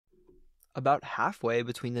About halfway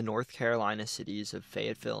between the North Carolina cities of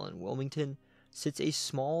Fayetteville and Wilmington sits a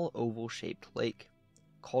small oval-shaped lake.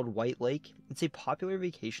 Called White Lake, it's a popular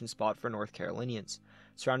vacation spot for North Carolinians,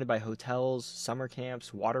 surrounded by hotels, summer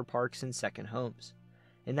camps, water parks, and second homes.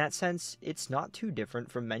 In that sense, it's not too different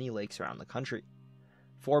from many lakes around the country.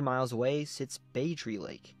 4 miles away sits Baytree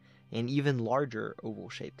Lake, an even larger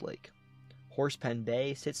oval-shaped lake. Horsepen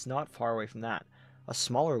Bay sits not far away from that, a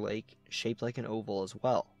smaller lake shaped like an oval as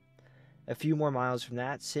well. A few more miles from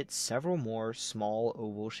that sit several more small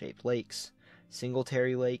oval-shaped lakes.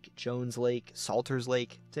 Singletary Lake, Jones Lake, Salters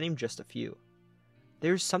Lake, to name just a few.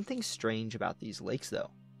 There's something strange about these lakes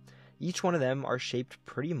though. Each one of them are shaped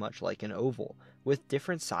pretty much like an oval, with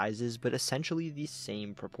different sizes but essentially the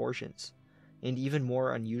same proportions. And even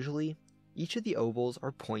more unusually, each of the ovals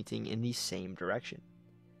are pointing in the same direction.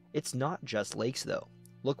 It's not just lakes though.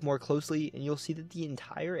 Look more closely and you'll see that the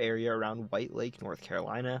entire area around White Lake, North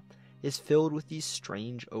Carolina, is filled with these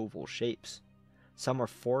strange oval shapes. Some are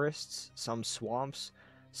forests, some swamps,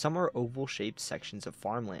 some are oval-shaped sections of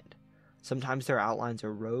farmland. Sometimes their outlines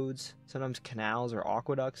are roads, sometimes canals or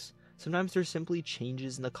aqueducts, sometimes they're simply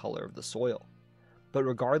changes in the color of the soil. But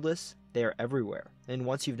regardless, they are everywhere, and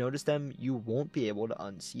once you've noticed them, you won't be able to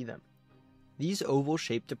unsee them. These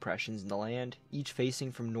oval-shaped depressions in the land, each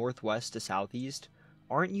facing from northwest to southeast,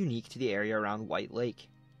 aren't unique to the area around White Lake.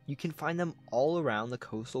 You can find them all around the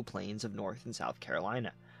coastal plains of North and South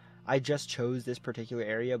Carolina. I just chose this particular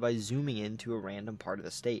area by zooming into a random part of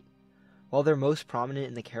the state. While they're most prominent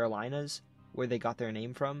in the Carolinas, where they got their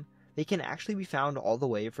name from, they can actually be found all the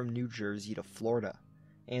way from New Jersey to Florida.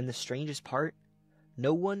 And the strangest part?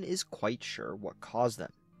 No one is quite sure what caused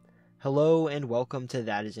them. Hello and welcome to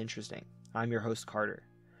That Is Interesting. I'm your host Carter.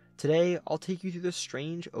 Today, I'll take you through the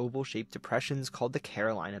strange oval-shaped depressions called the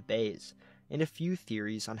Carolina Bays, and a few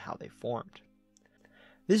theories on how they formed.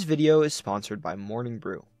 This video is sponsored by Morning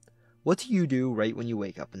Brew. What do you do right when you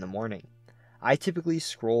wake up in the morning? I typically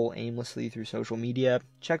scroll aimlessly through social media,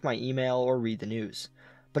 check my email, or read the news,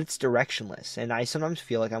 but it's directionless, and I sometimes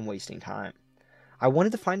feel like I'm wasting time. I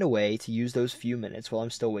wanted to find a way to use those few minutes while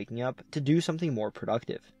I'm still waking up to do something more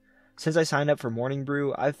productive. Since I signed up for Morning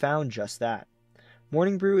Brew, I've found just that.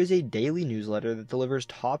 Morning Brew is a daily newsletter that delivers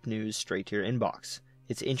top news straight to your inbox.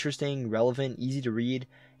 It's interesting, relevant, easy to read,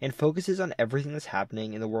 and focuses on everything that's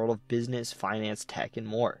happening in the world of business, finance, tech, and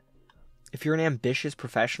more. If you're an ambitious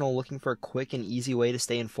professional looking for a quick and easy way to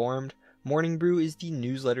stay informed, Morning Brew is the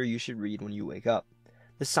newsletter you should read when you wake up.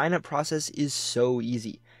 The sign-up process is so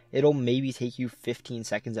easy. It'll maybe take you 15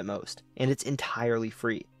 seconds at most, and it's entirely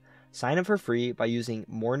free. Sign up for free by using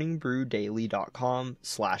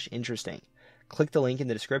morningbrewdaily.com/interesting. Click the link in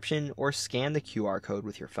the description or scan the QR code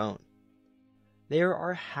with your phone. There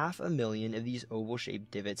are 500,000 of these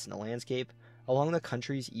oval-shaped divots in the landscape along the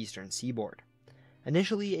country's eastern seaboard.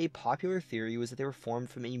 Initially, a popular theory was that they were formed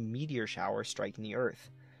from a meteor shower striking the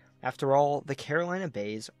Earth. After all, the Carolina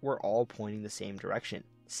Bays were all pointing the same direction,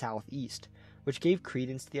 southeast, which gave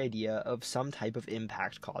credence to the idea of some type of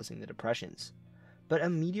impact causing the depressions. But a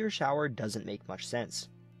meteor shower doesn't make much sense.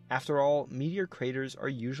 After all, meteor craters are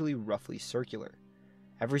usually roughly circular.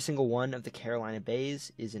 Every single one of the Carolina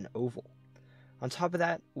Bays is an oval. On top of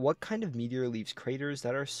that, what kind of meteor leaves craters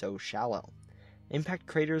that are so shallow? Impact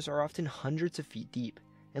craters are often hundreds of feet deep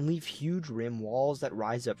and leave huge rim walls that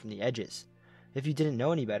rise up from the edges. If you didn't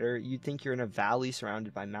know any better, you'd think you're in a valley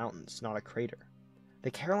surrounded by mountains, not a crater. The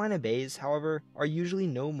Carolina Bays, however, are usually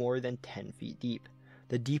no more than 10 feet deep.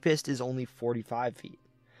 The deepest is only 45 feet.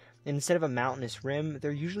 And instead of a mountainous rim,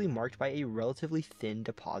 they're usually marked by a relatively thin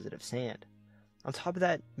deposit of sand. On top of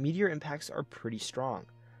that, meteor impacts are pretty strong.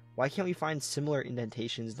 Why can't we find similar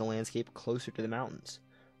indentations in the landscape closer to the mountains?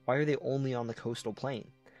 Why are they only on the coastal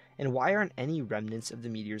plain? And why aren't any remnants of the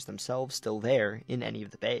meteors themselves still there in any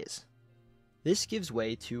of the bays? This gives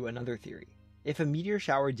way to another theory. If a meteor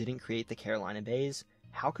shower didn't create the Carolina Bays,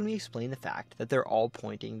 how can we explain the fact that they're all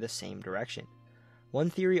pointing the same direction? One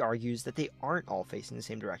theory argues that they aren't all facing the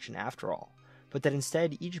same direction after all, but that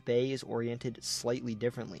instead each bay is oriented slightly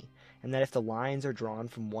differently, and that if the lines are drawn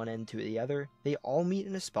from one end to the other, they all meet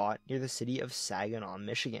in a spot near the city of Saginaw,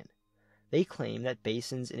 Michigan. They claim that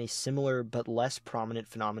basins in a similar but less prominent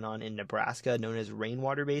phenomenon in Nebraska known as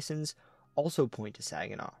rainwater basins also point to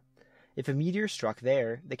Saginaw. If a meteor struck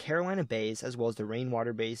there, the Carolina Bays, as well as the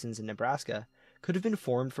rainwater basins in Nebraska, could have been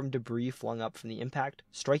formed from debris flung up from the impact,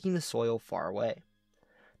 striking the soil far away.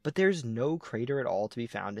 But there's no crater at all to be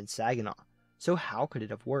found in Saginaw, so how could it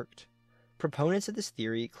have worked? Proponents of this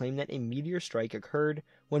theory claim that a meteor strike occurred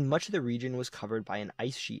when much of the region was covered by an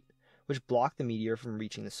ice sheet, which blocked the meteor from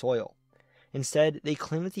reaching the soil. Instead, they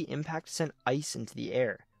claim that the impact sent ice into the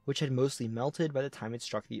air, which had mostly melted by the time it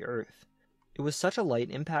struck the Earth. It was such a light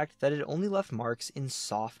impact that it only left marks in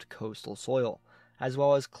soft coastal soil, as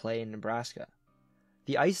well as clay in Nebraska.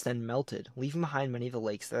 The ice then melted, leaving behind many of the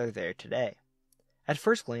lakes that are there today. At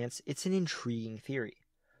first glance, it's an intriguing theory,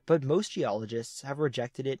 but most geologists have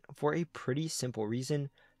rejected it for a pretty simple reason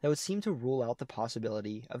that would seem to rule out the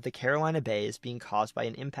possibility of the Carolina Bays being caused by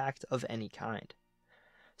an impact of any kind.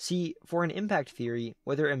 See, for an impact theory,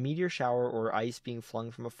 whether a meteor shower or ice being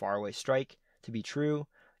flung from a faraway strike, to be true,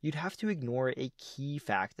 you'd have to ignore a key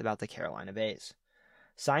fact about the Carolina Bays.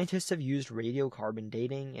 Scientists have used radiocarbon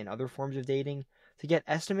dating and other forms of dating to get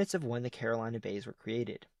estimates of when the Carolina Bays were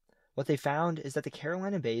created. What they found is that the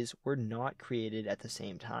Carolina Bays were not created at the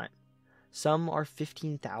same time. Some are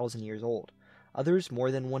 15,000 years old, others more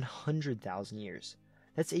than 100,000 years.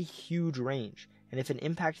 That's a huge range, and if an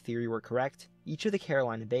impact theory were correct, each of the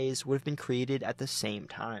Carolina Bays would have been created at the same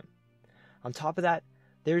time. On top of that,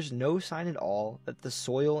 there's no sign at all that the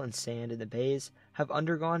soil and sand in the bays have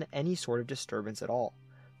undergone any sort of disturbance at all,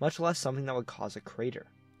 much less something that would cause a crater.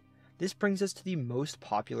 This brings us to the most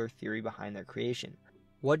popular theory behind their creation,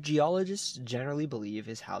 what geologists generally believe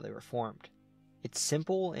is how they were formed. It's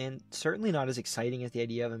simple and certainly not as exciting as the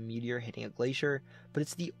idea of a meteor hitting a glacier, but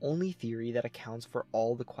it's the only theory that accounts for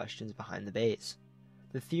all the questions behind the bays.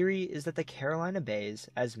 The theory is that the Carolina Bays,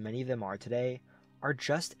 as many of them are today, are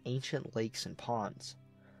just ancient lakes and ponds.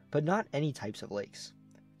 But not any types of lakes.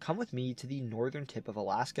 Come with me to the northern tip of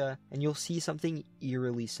Alaska and you'll see something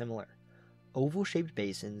eerily similar. Oval-shaped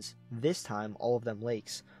basins, this time all of them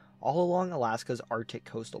lakes, all along Alaska's Arctic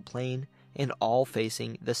coastal plain and all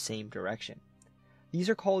facing the same direction. These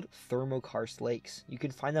are called thermokarst lakes. You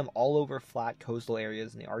can find them all over flat coastal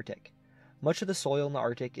areas in the Arctic. Much of the soil in the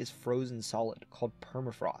Arctic is frozen solid, called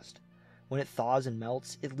permafrost. When it thaws and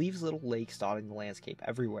melts, it leaves little lakes dotting the landscape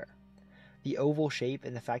everywhere. The oval shape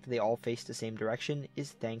and the fact that they all face the same direction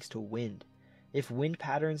is thanks to wind. If wind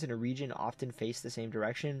patterns in a region often face the same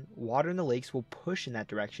direction, water in the lakes will push in that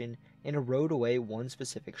direction and erode away one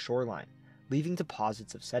specific shoreline, leaving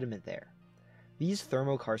deposits of sediment there. These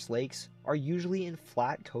thermokarst lakes are usually in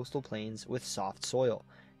flat coastal plains with soft soil,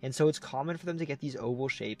 and so it's common for them to get these oval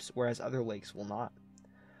shapes, whereas other lakes will not.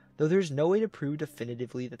 Though there's no way to prove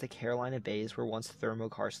definitively that the Carolina Bays were once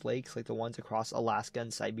thermokarst lakes like the ones across Alaska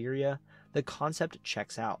and Siberia, the concept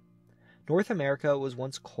checks out. North America was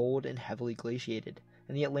once cold and heavily glaciated,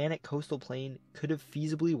 and the Atlantic coastal plain could have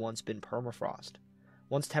feasibly once been permafrost.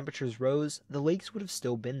 Once temperatures rose, the lakes would have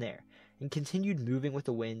still been there, and continued moving with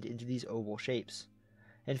the wind into these oval shapes.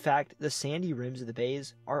 In fact, the sandy rims of the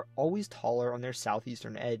bays are always taller on their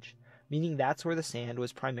southeastern edge, meaning that's where the sand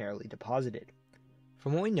was primarily deposited.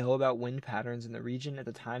 From what we know about wind patterns in the region at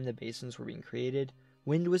the time the basins were being created,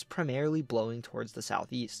 wind was primarily blowing towards the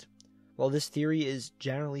southeast. While this theory is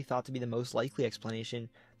generally thought to be the most likely explanation,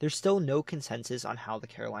 there's still no consensus on how the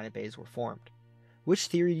Carolina Bays were formed. Which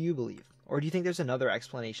theory do you believe, or do you think there's another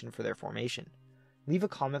explanation for their formation? Leave a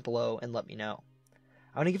comment below and let me know.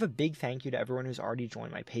 I want to give a big thank you to everyone who's already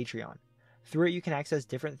joined my Patreon. Through it you can access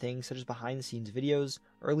different things such as behind the scenes videos,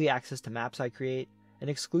 early access to maps I create, an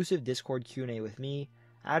exclusive Discord Q&A with me,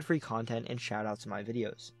 ad-free content, and shoutouts to my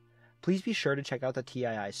videos. Please be sure to check out the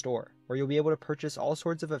TII store, where you'll be able to purchase all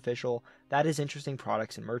sorts of official, that is interesting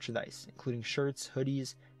products and merchandise, including shirts,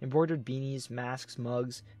 hoodies, embroidered beanies, masks,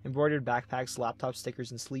 mugs, embroidered backpacks, laptop stickers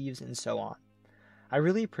and sleeves, and so on. I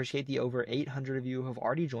really appreciate the over 800 of you who have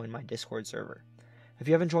already joined my Discord server. If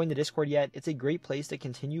you haven't joined the Discord yet, it's a great place to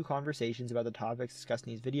continue conversations about the topics discussed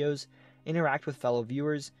in these videos, interact with fellow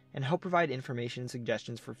viewers, and help provide information and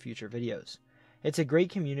suggestions for future videos. It's a great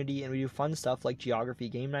community and we do fun stuff like geography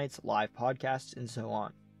game nights, live podcasts, and so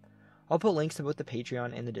on. I'll put links to both the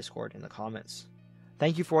Patreon and the Discord in the comments.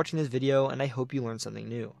 Thank you for watching this video and I hope you learned something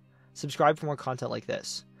new. Subscribe for more content like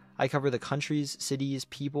this. I cover the countries, cities,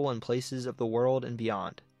 people, and places of the world and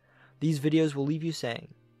beyond. These videos will leave you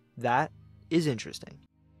saying, that is interesting.